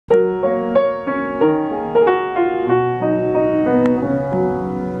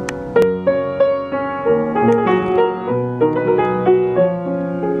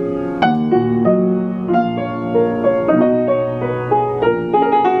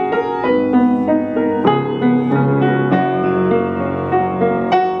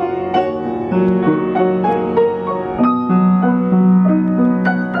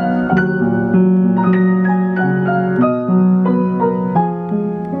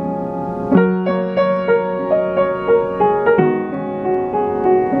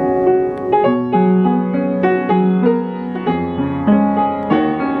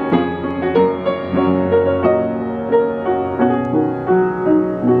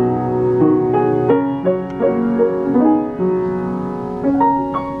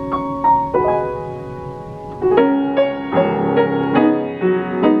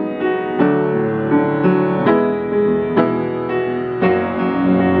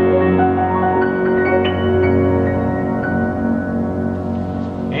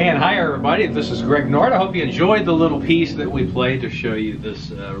everybody, this is Greg Nord. I hope you enjoyed the little piece that we played to show you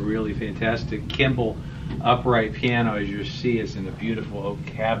this really fantastic Kimball upright piano. As you see, it's in a beautiful oak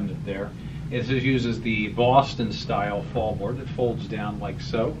cabinet there. It uses the Boston style fallboard that folds down like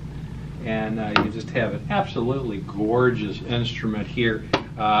so, and you just have an absolutely gorgeous instrument here.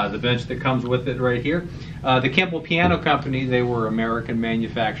 The bench that comes with it right here. The Kimball Piano Company, they were American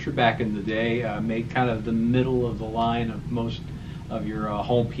manufacturer back in the day, made kind of the middle of the line of most of your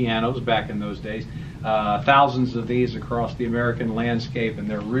home pianos back in those days. Thousands of these across the American landscape, and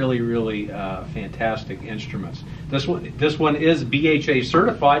they're really fantastic instruments. This one is BHA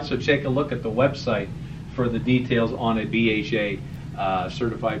certified, so take a look at the website for the details on a BHA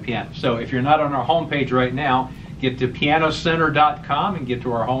certified piano. So if you're not on our homepage right now, get to pianocenter.com and get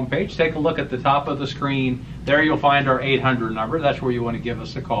to our homepage. Take a look at the top of the screen. There you'll find our 800 number. That's where you want to give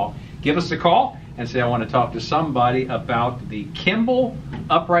us a call. Give us a call and say, I want to talk to somebody about the Kimball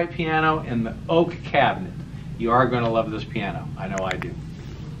upright piano and the oak cabinet. You are going to love this piano. I know I do.